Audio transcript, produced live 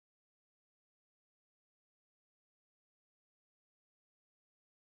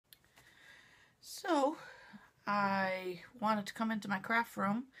So I wanted to come into my craft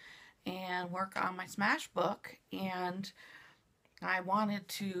room and work on my smash book, and I wanted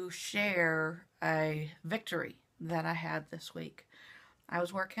to share a victory that I had this week. I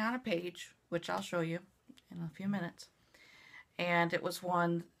was working on a page, which I'll show you in a few minutes, and it was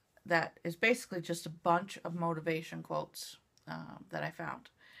one that is basically just a bunch of motivation quotes that I found.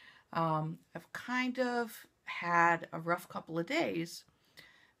 I've kind of had a rough couple of days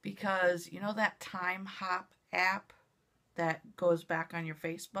because you know that time hop app that goes back on your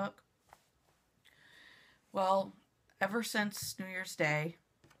Facebook? Well, ever since New Year's Day,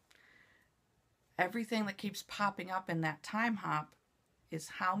 everything that keeps popping up in that time hop is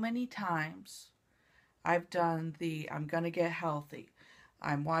how many times I've done the I'm going to get healthy.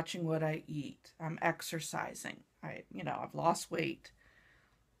 I'm watching what I eat. I'm exercising. I've lost weight.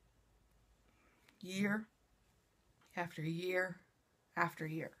 Year after year after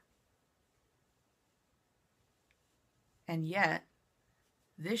year. And yet,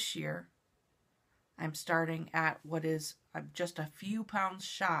 this year, I'm starting at I'm just a few pounds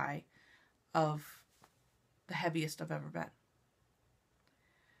shy of the heaviest I've ever been.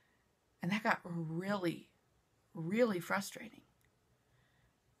 And that got really, really frustrating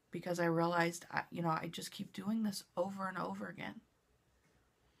because I realized, I just keep doing this over and over again.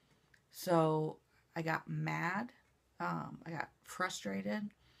 So I got mad, I got frustrated,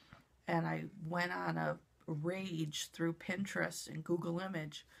 and I went on a rage through Pinterest and Google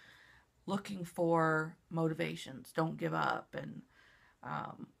Image looking for motivations. Don't give up, and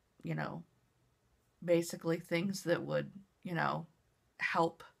basically things that would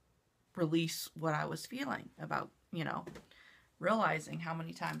help release what I was feeling about realizing how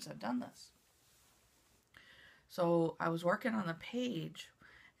many times I've done this. So I was working on the page,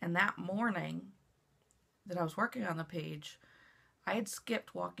 and that morning that I was working on the page, I had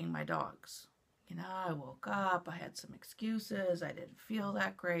skipped walking my dogs. I woke up, I had some excuses, I didn't feel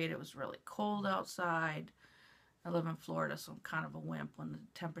that great, it was really cold outside. I live in Florida, so I'm kind of a wimp when the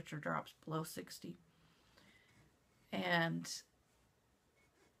temperature drops below 60. And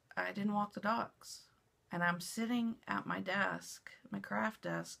I didn't walk the dogs. And I'm sitting at my desk, my craft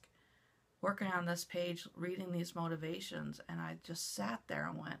desk, working on this page, reading these motivations, and I just sat there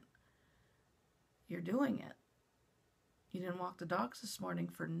and went, "You're doing it. You didn't walk the dogs this morning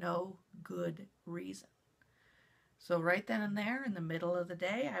for no good reason." So right then and there, in the middle of the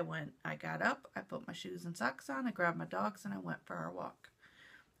day, I got up, I put my shoes and socks on, I grabbed my dogs, and I went for our walk.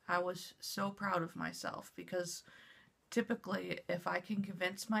 I was so proud of myself because typically if I can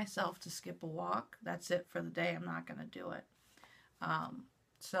convince myself to skip a walk, that's it for the day. I'm not going to do it.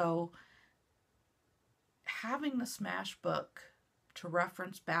 So having the smash book to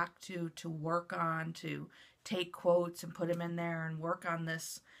reference back to work on, to take quotes and put them in there and work on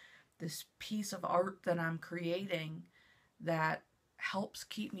this piece of art that I'm creating that helps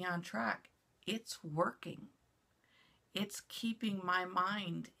keep me on track. It's working. It's keeping my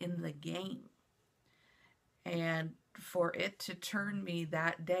mind in the game. And for it to turn me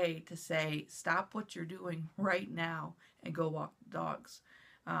that day to say, stop what you're doing right now and go walk the dogs,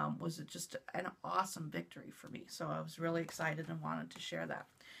 was just an awesome victory for me. So I was really excited and wanted to share that.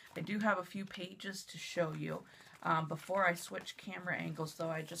 I do have a few pages to show you. Before I switch camera angles, though,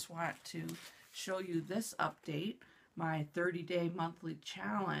 I just want to show you this update, my 30-day monthly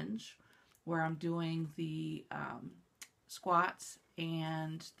challenge, where I'm doing the squats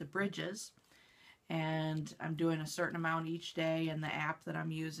and the bridges. And I'm doing a certain amount each day in the app that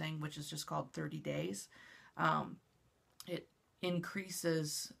I'm using, which is just called 30 Days. It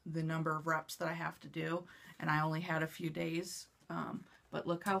increases the number of reps that I have to do, and I only had a few days. But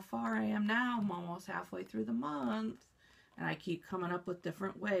look how far I am now. I'm almost halfway through the month, and I keep coming up with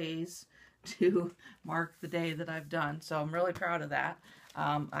different ways to mark the day that I've done. So I'm really proud of that.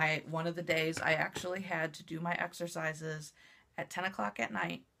 One of the days I actually had to do my exercises at 10 o'clock at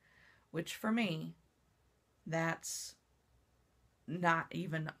night, which for me, that's not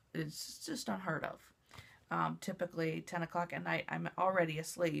even, it's just unheard of. Typically 10 o'clock at night, I'm already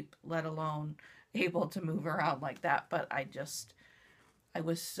asleep, let alone able to move around like that. But I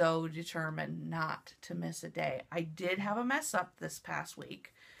was so determined not to miss a day. I did have a mess up this past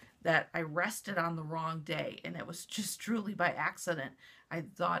week that I rested on the wrong day, and it was just truly by accident. I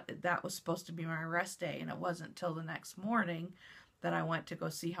thought that was supposed to be my rest day, and it wasn't till the next morning that I went to go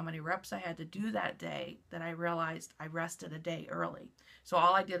see how many reps I had to do that day that I realized I rested a day early. So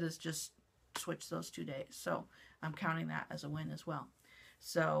all I did is just switch those 2 days. So I'm counting that as a win as well.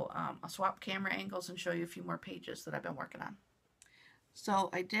 So I'll swap camera angles and show you a few more pages that I've been working on. So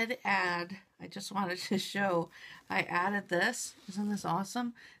I did add, I just wanted to show, I added this. Isn't this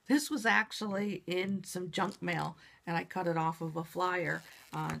awesome? This was actually in some junk mail, and I cut it off of a flyer.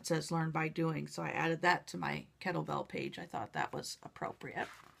 It says learn by doing. So I added that to my kettlebell page. I thought that was appropriate.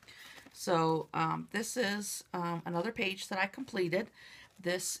 So this is another page that I completed.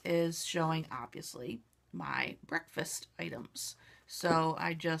 This is showing, obviously, my breakfast items. So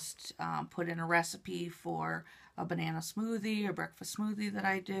I just put in a recipe for a banana smoothie, a breakfast smoothie that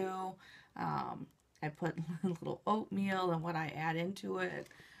I do. I put a little oatmeal and what I add into it.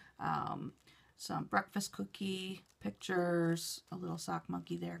 Some breakfast cookie pictures, a little sock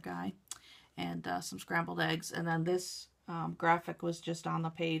monkey there, guy, and some scrambled eggs. And then this graphic was just on the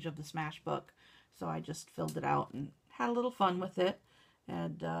page of the Smash book. So I just filled it out and had a little fun with it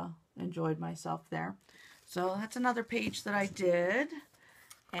and enjoyed myself there. So that's another page that I did.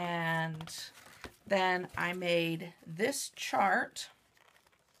 And then I made this chart.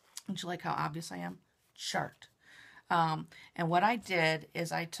 Don't you like how obvious I am? Chart. And what I did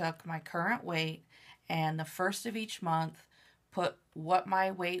is I took my current weight and the first of each month put what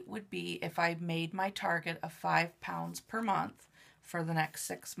my weight would be if I made my target of 5 pounds per month for the next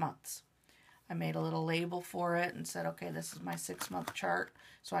 6 months. I made a little label for it and said, okay, this is my 6-month chart,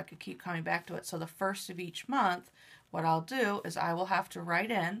 so I could keep coming back to it. So the first of each month, what I'll do is I will have to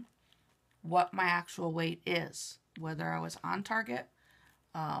write in what my actual weight is, whether I was on target,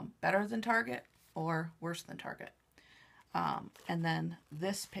 better than target, or worse than target. And then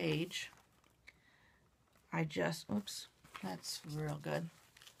this page, I just, oops, that's real good.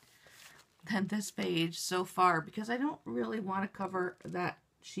 Then this page so far, because I don't really want to cover that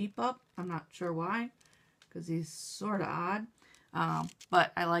sheep up. I'm not sure why, because he's sort of odd.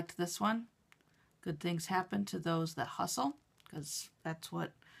 But I liked this one. Good things happen to those that hustle, because that's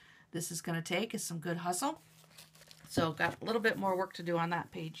what this is going to take, is some good hustle. So got a little bit more work to do on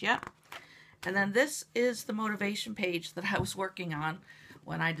that page yet. And then this is the motivation page that I was working on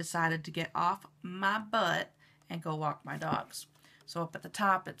when I decided to get off my butt and go walk my dogs. So up at the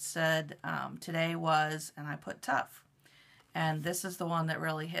top it said today was, and I put tough. And this is the one that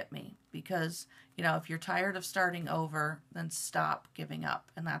really hit me because, you know, if you're tired of starting over, then stop giving up.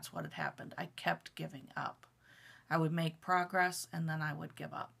 And that's what had happened. I kept giving up. I would make progress and then I would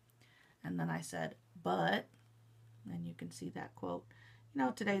give up. And then I said, but, and you can see that quote, you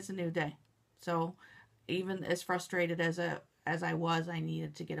know, today's a new day. So even as frustrated as I was, I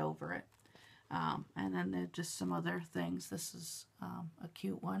needed to get over it. And then there's just some other things. This is a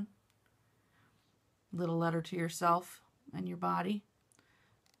cute one. Little letter to yourself and your body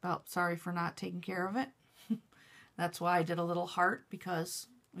about sorry for not taking care of it. That's why I did a little heart, because,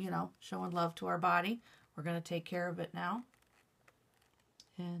 you know, showing love to our body. We're going to take care of it now.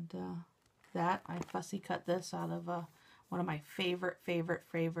 And that, I fussy cut this out of one of my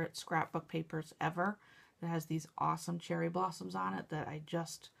favorite scrapbook papers ever. That has these awesome cherry blossoms on it that I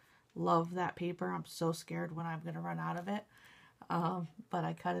just love that paper. I'm so scared when I'm going to run out of it. But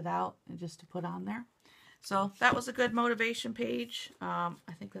I cut it out and just to put on there. So that was a good motivation page. I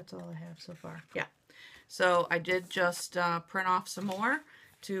think that's all I have so far. Yeah. So I did just print off some more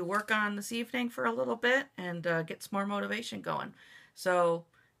to work on this evening for a little bit and get some more motivation going. So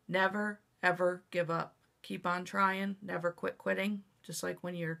never, ever give up. Keep on trying. Never quit quitting. Just like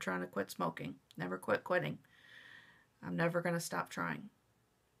when you're trying to quit smoking. Never quit quitting. I'm never going to stop trying.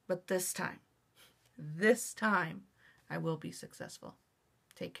 But this time, I will be successful.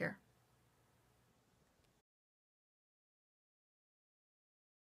 Take care.